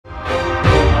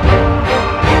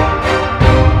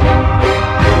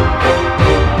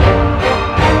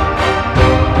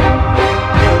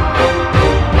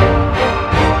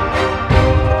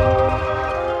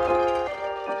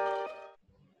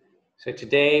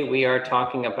today we are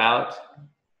talking about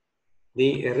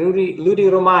the Ludi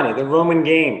Romani, the Roman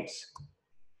games.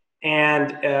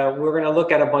 And we're going to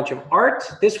look at a bunch of art.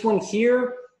 This one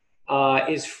here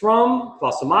is from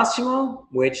Circus Maximus,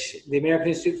 which the American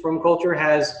Institute for Film Culture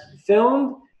has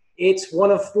filmed. It's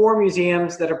one of 4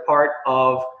 museums that are part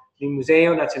of the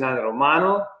Museo Nazionale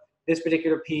Romano. This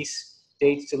particular piece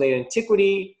dates to late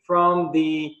antiquity from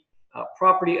the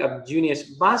property of Junius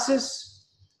Bassus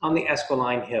on the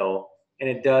Esquiline Hill, and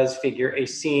it does figure a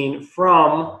scene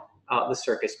from the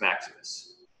Circus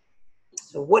Maximus.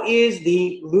 So what is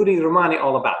the Ludi Romani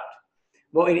all about?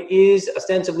 Well, it is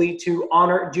ostensibly to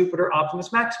honor Jupiter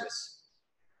Optimus Maximus,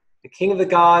 the king of the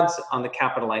gods on the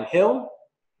Capitoline Hill.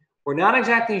 We're not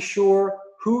exactly sure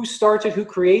who starts it, who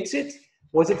creates it.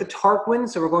 Was it the Tarquins,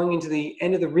 so we're going into the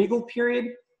end of the regal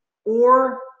period,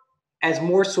 or as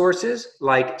more sources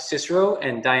like Cicero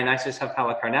and Dionysius of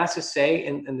Halicarnassus say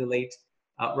in the late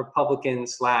Republican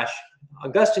 /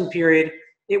 Augustan period,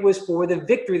 it was for the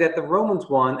victory that the Romans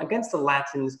won against the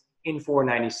Latins in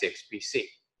 496 BC.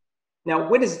 Now,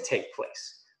 when does it take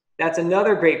place? That's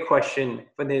another great question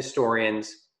for the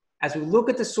historians. As we look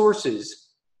at the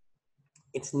sources,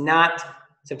 it's not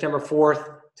September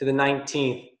 4th to the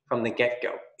 19th from the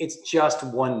get-go. It's just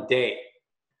one day.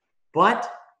 But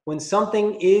when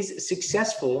something is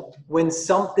successful, when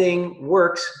something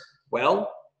works,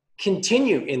 well,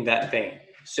 continue in that vein.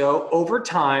 So over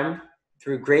time,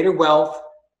 through greater wealth,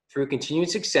 through continued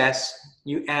success,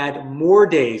 you add more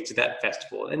days to that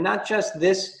festival. And not just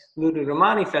this Ludi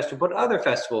Romani festival, but other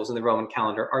festivals in the Roman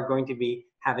calendar are going to be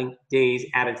having days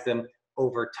added to them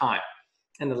over time.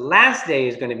 And the last day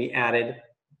is going to be added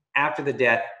after the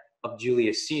death of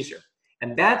Julius Caesar.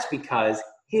 And that's because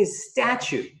his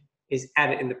statue is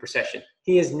added in the procession.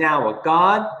 He is now a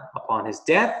god upon his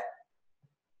death,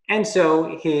 and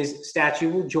so his statue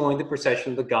will join the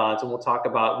procession of the gods, and we'll talk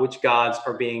about which gods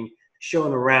are being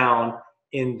shown around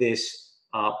in this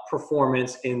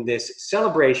performance, in this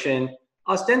celebration,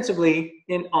 ostensibly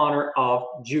in honor of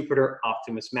Jupiter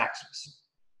Optimus Maximus.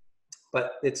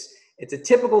 But it's a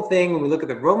typical thing when we look at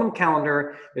the Roman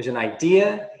calendar. There's an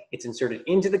idea, it's inserted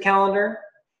into the calendar,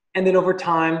 and then over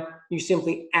time, you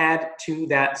simply add to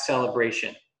that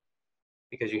celebration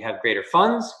because you have greater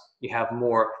funds, you have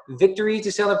more victories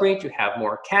to celebrate, you have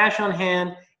more cash on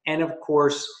hand, and of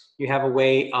course, you have a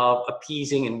way of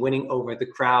appeasing and winning over the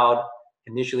crowd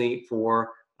initially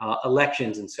for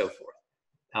elections and so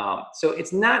forth. So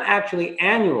it's not actually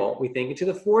annual, we think, into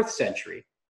the 4th century.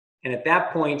 And at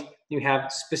that point, you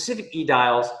have specific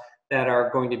aediles that are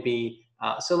going to be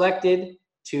selected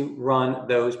to run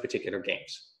those particular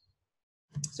games.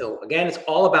 So again, it's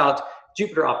all about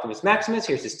Jupiter Optimus Maximus.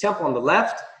 Here's his temple on the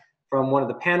left from one of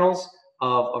the panels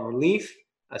of a relief,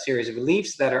 a series of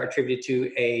reliefs that are attributed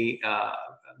to a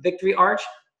victory arch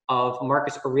of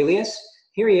Marcus Aurelius.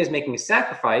 Here he is making a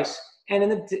sacrifice, and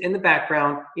in the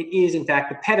background, it is in fact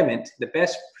the pediment, the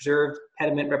best preserved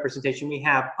pediment representation we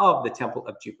have of the temple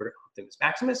of Jupiter Optimus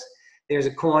Maximus. There's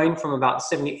a coin from about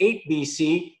 78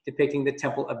 BC depicting the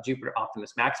temple of Jupiter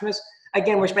Optimus Maximus.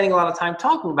 Again, we're spending a lot of time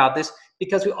talking about this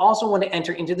because we also want to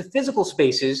enter into the physical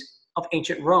spaces of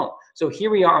ancient Rome. So here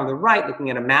we are on the right looking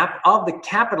at a map of the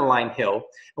Capitoline Hill,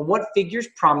 and what figures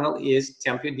prominently is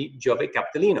Tempio di Giove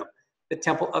Capitolino, the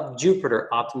temple of Jupiter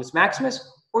Optimus Maximus,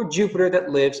 or Jupiter that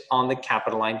lives on the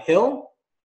Capitoline Hill.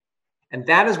 And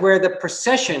that is where the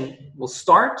procession will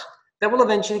start, that will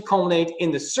eventually culminate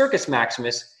in the Circus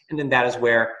Maximus, and then that is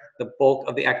where the bulk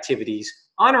of the activities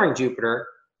honoring Jupiter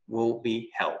will be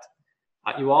held.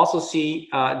 You also see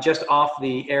just off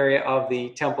the area of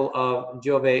the temple of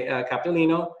Giove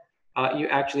Capitolino, you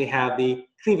actually have the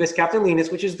Clivus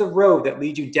Capitolinus, which is the road that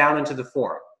leads you down into the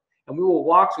Forum. And we will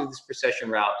walk through this procession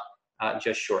route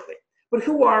just shortly. But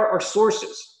who are our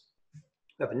sources?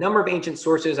 We have a number of ancient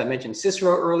sources. I mentioned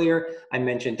Cicero earlier. I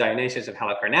mentioned Dionysius of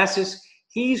Halicarnassus.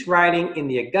 He's writing in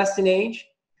the Augustan age,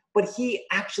 but he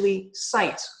actually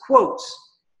cites, quotes,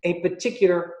 a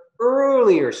particular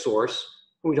earlier source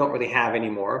who we don't really have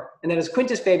anymore, and that is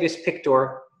Quintus Fabius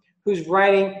Pictor, who's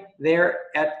writing there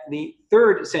at the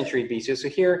 3rd century BC. So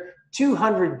here,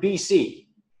 200 BC.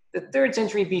 The 3rd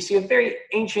century BC, a very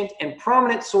ancient and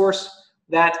prominent source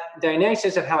that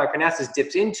Dionysius of Halicarnassus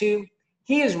dips into.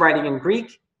 He is writing in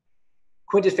Greek.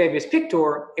 Quintus Fabius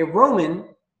Pictor, a Roman,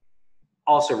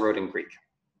 also wrote in Greek.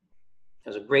 He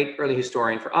was a great early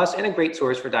historian for us and a great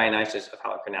source for Dionysius of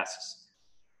Halicarnassus.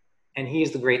 And he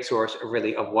is the great source,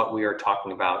 really, of what we are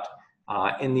talking about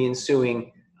in the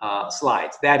ensuing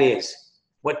slides. That is,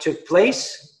 what took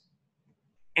place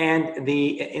and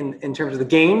in terms of the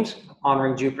games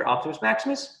honoring Jupiter Optimus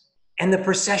Maximus, and the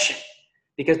procession.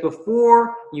 Because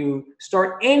before you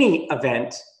start any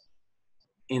event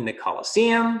in the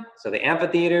Colosseum, so the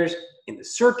amphitheaters, in the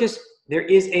circus, there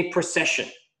is a procession.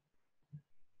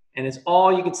 And it's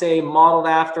all, you could say, modeled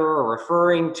after or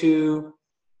referring to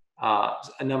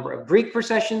a number of Greek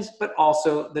processions, but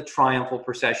also the triumphal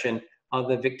procession of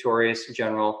the victorious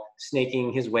general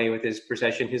snaking his way with his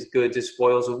procession, his goods, his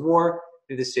spoils of war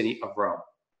through the city of Rome.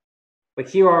 But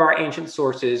here are our ancient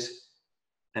sources,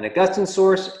 an Augustan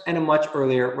source and a much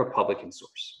earlier Republican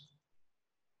source.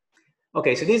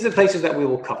 Okay, so these are the places that we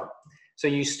will cover. So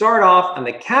you start off on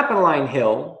the Capitoline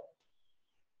Hill,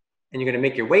 and you're going to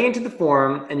make your way into the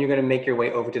Forum, and you're going to make your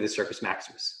way over to the Circus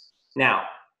Maximus. Now,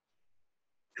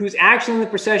 who's actually in the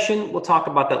procession? We'll talk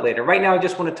about that later. Right now, I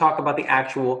just want to talk about the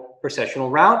actual processional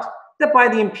route that by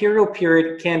the imperial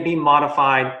period can be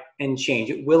modified and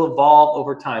changed. It will evolve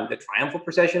over time. The triumphal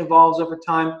procession evolves over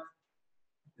time.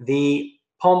 The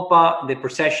Pompa, the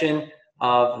procession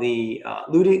of the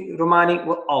Ludi Romani,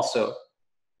 will also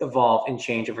evolve and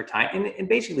change over time and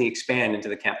basically expand into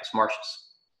the Campus Martius.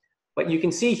 But you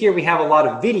can see here we have a lot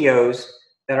of videos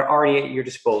that are already at your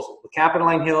disposal. The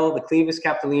Capitoline Hill, the Clivus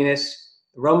Capitolinus,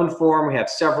 the Roman Forum, we have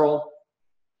several.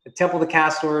 The Temple of the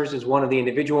Castors is one of the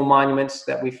individual monuments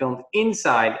that we filmed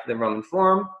inside the Roman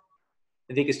Forum.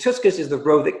 The Vicus Tuscus is the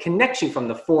road that connects you from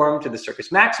the Forum to the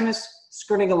Circus Maximus,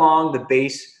 skirting along the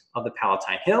base of the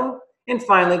Palatine Hill, and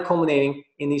finally culminating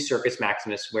in the Circus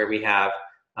Maximus, where we have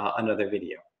another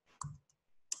video.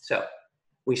 So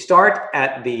we start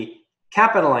at the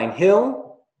Capitoline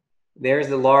Hill. There's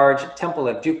the large temple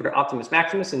of Jupiter Optimus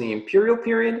Maximus in the imperial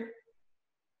period.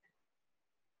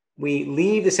 We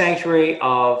leave the sanctuary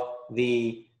of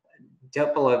the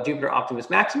temple of Jupiter Optimus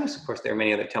Maximus. Of course, there are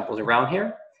many other temples around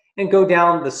here, and go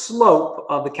down the slope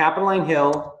of the Capitoline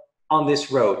Hill on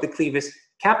this road, the Clivus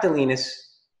Capitolinus.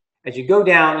 As you go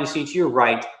down, you see to your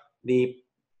right the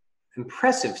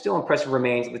impressive, still impressive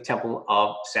remains of the Temple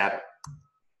of Saturn.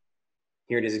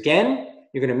 Here it is again.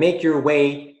 You're going to make your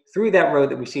way through that road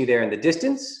that we see there in the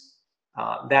distance.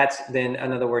 That's then,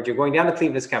 in other words, you're going down the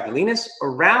Clivus Capitolinus,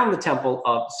 around the Temple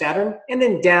of Saturn, and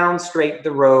then down straight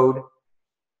the road.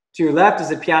 To your left is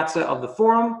the Piazza of the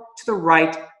Forum. To the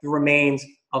right, the remains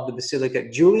of the Basilica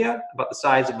Julia, about the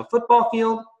size of a football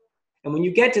field. And when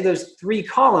you get to those three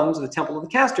columns of the Temple of the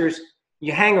Castors,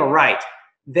 you hang a right.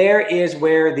 There is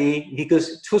where the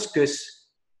Vicus Tuscus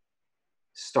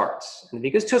starts. And the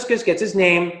Vicus Tuscus gets its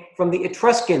name from the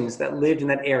Etruscans that lived in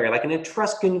that area, like an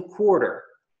Etruscan quarter.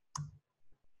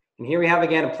 And here we have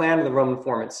again a plan of the Roman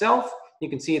Forum itself. You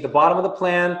can see at the bottom of the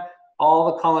plan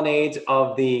all the colonnades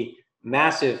of the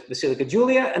massive Basilica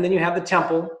Julia, and then you have the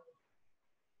temple,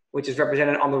 which is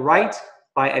represented on the right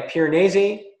by a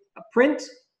Piranesi print,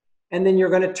 and then you're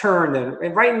going to turn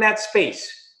then right in that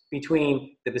space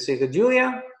between the Basilica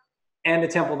Julia and the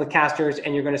Temple of the Castors,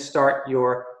 and you're going to start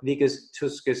your Vicus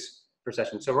Tuscus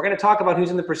procession. So we're going to talk about who's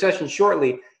in the procession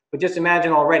shortly, but just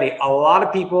imagine already a lot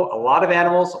of people, a lot of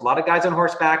animals, a lot of guys on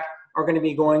horseback are going to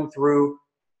be going through,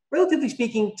 relatively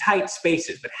speaking, tight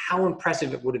spaces. But how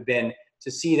impressive it would have been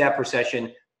to see that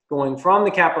procession going from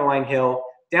the Capitoline Hill,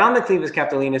 down the Clivus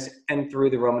Capitolinus, and through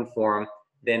the Roman Forum,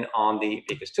 then on the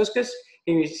Vicus Tuscus.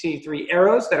 Here you see three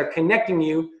arrows that are connecting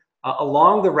you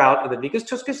along the route of the Vicus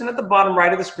Tuscus, and at the bottom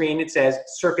right of the screen it says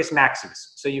Circus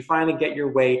Maximus. So you finally get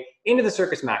your way into the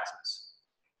Circus Maximus.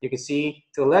 You can see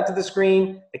to the left of the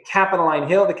screen the Capitoline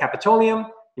Hill, the Capitolium.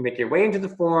 You make your way into the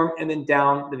Forum, and then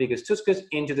down the Vicus Tuscus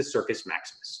into the Circus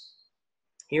Maximus.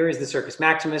 Here is the Circus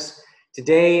Maximus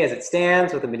today as it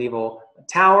stands, with a medieval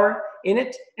tower in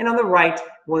it, and on the right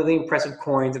one of the impressive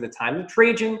coins at the time of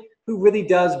Trajan, who really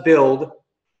does build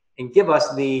and give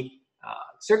us the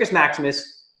Circus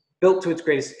Maximus built to its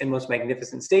greatest and most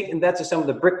magnificent state. And that's just some of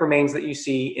the brick remains that you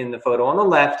see in the photo on the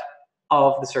left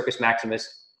of the Circus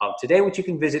Maximus of today, which you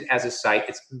can visit as a site.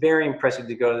 It's very impressive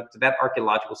to go to that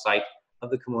archaeological site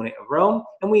of the Comune of Rome.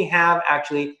 And we have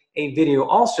actually a video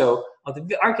also of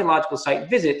the archaeological site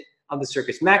visit of the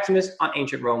Circus Maximus on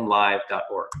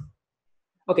ancientromelive.org.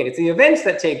 Okay, it's the events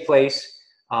that take place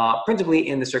principally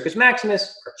in the Circus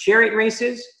Maximus are chariot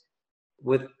races,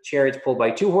 with chariots pulled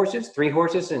by 2 horses, 3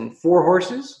 horses, and 4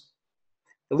 horses.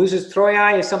 The lusus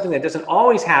Troiae is something that doesn't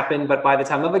always happen, but by the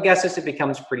time of Augustus, it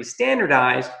becomes pretty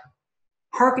standardized,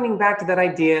 hearkening back to that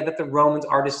idea that the Romans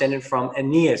are descended from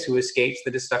Aeneas, who escapes the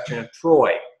destruction of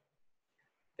Troy.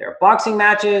 There are boxing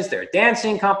matches, there are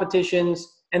dancing competitions,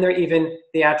 and there are even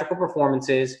theatrical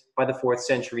performances by the 4th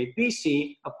century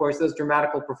BC. Of course, those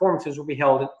dramatical performances will be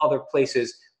held in other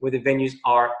places where the venues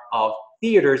are of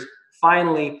theaters.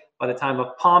 Finally, by the time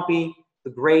of Pompey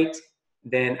the Great,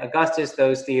 then Augustus,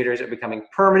 those theaters are becoming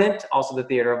permanent, also the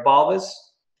theater of Balbus.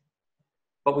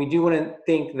 but we do want to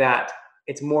think that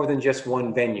it's more than just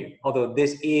one venue, although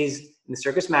this is, in the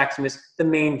Circus Maximus, the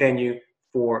main venue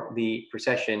for the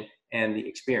procession and the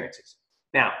experiences.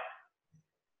 Now,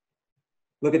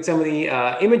 look at some of the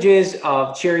images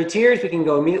of charioteers. We can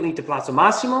go immediately to Palazzo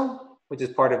Massimo, which is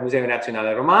part of Museo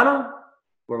Nazionale Romano,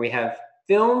 where we have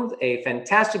filmed a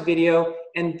fantastic video.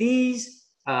 And these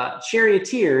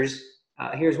charioteers,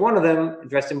 here's one of them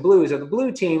dressed in blue. So the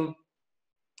blue team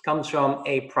comes from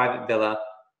a private villa,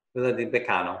 Villa di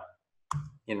Beccano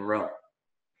in Rome.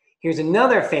 Here's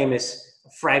another famous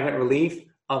fragment relief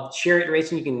of chariot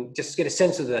racing. You can just get a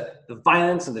sense of the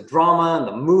violence and the drama and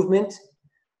the movement.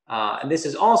 And this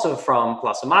is also from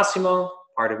Palazzo Massimo,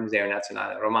 part of Museo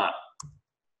Nazionale Romano.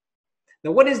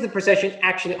 Now, what is the procession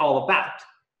actually all about?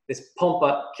 This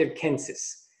Pompa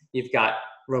Circensis. You've got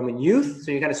Roman youth,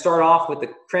 so you kind of start off with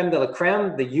the creme de la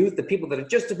creme, the youth, the people that are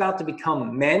just about to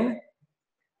become men,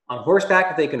 on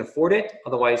horseback if they can afford it,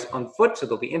 otherwise on foot, so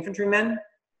they'll be infantrymen.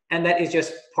 And that is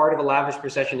just part of a lavish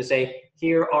procession to say,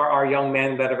 here are our young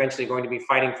men that are eventually going to be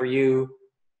fighting for you,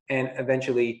 and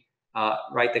eventually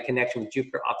the connection with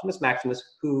Jupiter Optimus Maximus,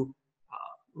 who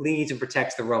leads and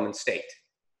protects the Roman state.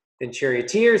 Then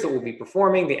charioteers that will be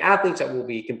performing, the athletes that will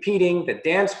be competing, the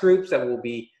dance groups that will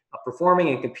be performing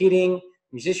and competing,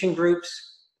 musician groups.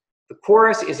 The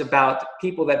chorus is about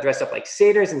people that dress up like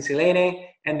satyrs and silene,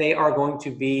 and they are going to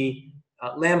be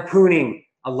lampooning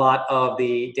a lot of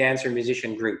the dancer and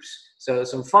musician groups. So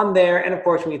some fun there. And of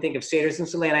course, when you think of satyrs and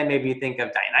silene, maybe you think of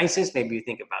Dionysus, maybe you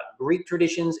think about Greek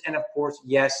traditions, and of course,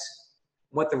 yes,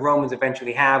 what the Romans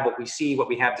eventually have, what we see, what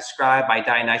we have described by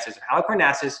Dionysus and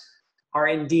Halicarnassus are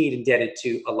indeed indebted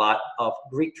to a lot of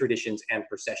Greek traditions and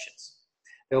processions.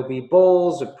 There'll be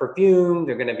bowls of perfume,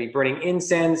 they're gonna be burning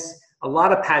incense, a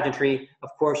lot of pageantry. Of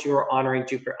course, you are honoring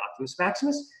Jupiter Optimus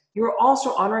Maximus. You are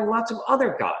also honoring lots of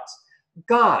other gods.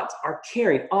 Gods are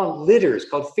carried on litters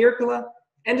called furcula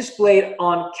and displayed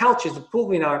on couches of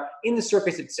pulvinar in the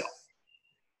circus itself.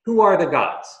 Who are the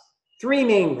gods? Three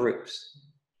main groups.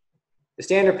 The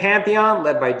standard pantheon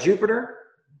led by Jupiter.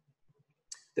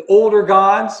 The older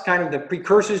gods, kind of the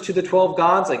precursors to the 12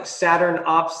 gods, like Saturn,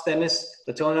 Ops, Themis,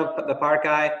 Latona, the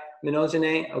Parcae,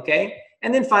 Mnemosyne, okay?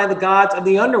 And then finally, the gods of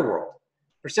the underworld.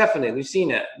 Persephone,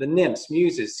 Lucina, the nymphs,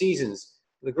 muses, seasons,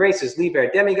 the graces, Liber,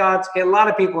 demigods. Okay, a lot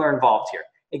of people are involved here.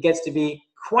 It gets to be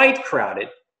quite crowded.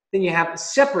 Then you have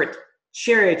separate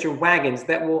chariots or wagons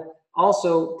that will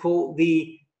also pull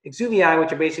the exuvii,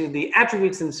 which are basically the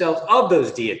attributes themselves of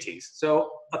those deities. So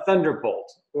a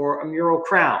thunderbolt, or a mural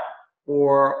crown,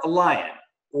 or a lion,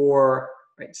 or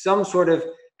some sort of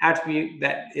attribute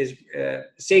that is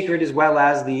sacred, as well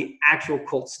as the actual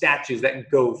cult statues that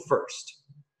go first.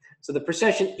 So the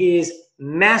procession is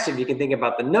massive. You can think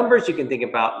about the numbers, you can think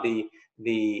about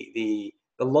the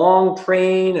long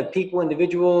train of people,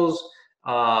 individuals,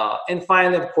 and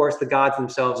finally, of course, the gods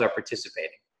themselves are participating.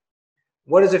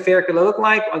 What does a furcula look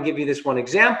like? I'll give you this one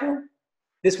example.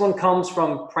 This one comes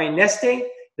from Praeneste,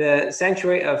 the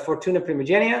sanctuary of Fortuna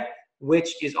Primigenia,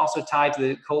 which is also tied to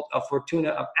the cult of Fortuna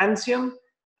of Antium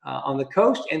on the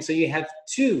coast. And so you have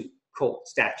two cult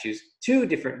statues, two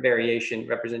different variation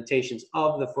representations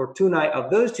of the Fortunae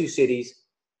of those two cities,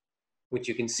 which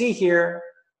you can see here.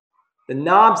 The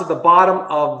knobs at the bottom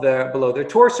of below their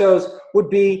torsos would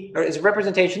be, or is a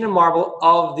representation in marble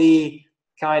of the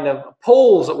kind of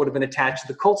poles that would have been attached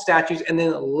to the cult statues and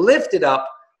then lifted up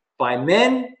by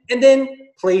men and then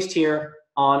placed here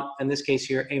on, in this case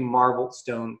here, a marble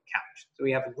stone couch. So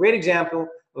we have a great example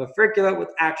of a furcula with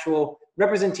actual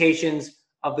representations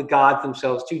of the gods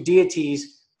themselves, two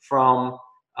deities from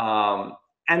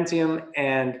Antium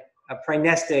and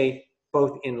Praeneste,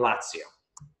 both in Lazio.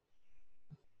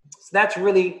 So that's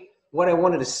really what I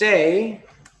wanted to say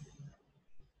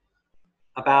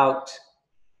about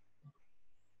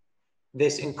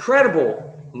this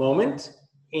incredible moment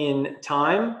in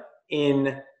time,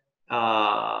 in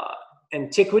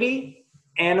antiquity.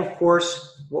 And of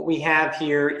course, what we have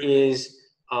here is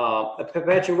a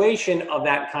perpetuation of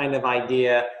that kind of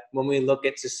idea when we look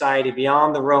at society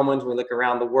beyond the Romans, we look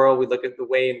around the world, we look at the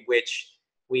way in which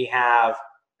we have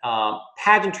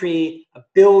pageantry, a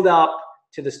build-up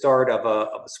to the start of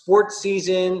a sports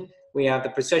season. We have the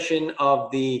procession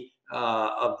of the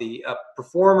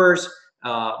performers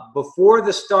before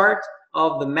the start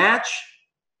of the match,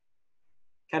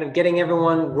 kind of getting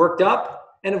everyone worked up.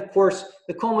 And of course,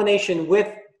 the culmination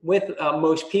with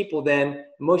most people then,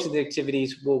 most of the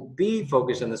activities will be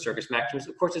focused on the Circus Maximus.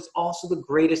 Of course, it's also the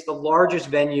greatest, the largest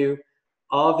venue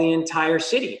of the entire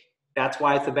city. That's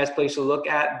why it's the best place to look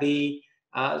at the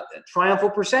triumphal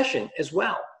procession as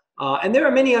well. And there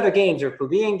are many other games. There are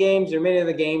plebeian games. There are many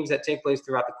other games that take place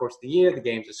throughout the course of the year, the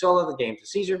games of Sulla, the games of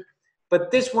Caesar. But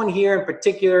this one here in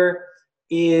particular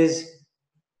is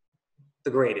the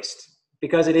greatest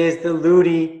because it is the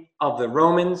Ludi of the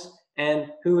Romans, and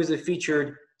who is the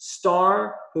featured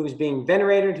star, who's being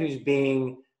venerated, who's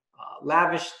being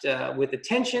lavished with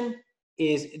attention,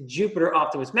 is Jupiter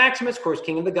Optimus Maximus, of course,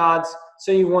 king of the gods.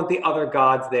 So you want the other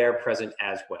gods there present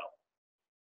as well.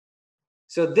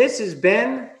 So this has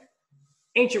been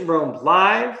Ancient Rome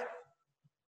Live.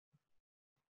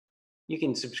 You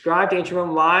can subscribe to Ancient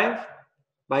Rome Live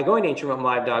by going to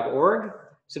ancientromelive.org.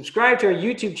 Subscribe to our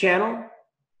YouTube channel,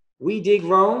 We Dig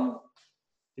Rome.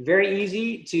 Very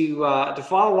easy to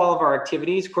follow all of our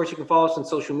activities. Of course, you can follow us on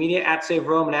social media at Save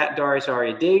Rome and at Darius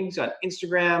Aria Diggs on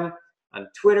Instagram, on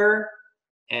Twitter,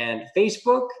 and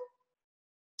Facebook.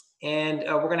 And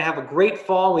we're going to have a great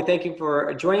fall. We thank you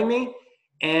for joining me,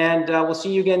 and we'll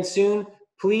see you again soon.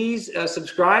 Please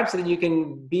subscribe so that you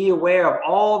can be aware of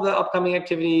all the upcoming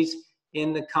activities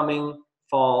in the coming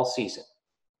fall season.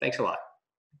 Thanks a lot.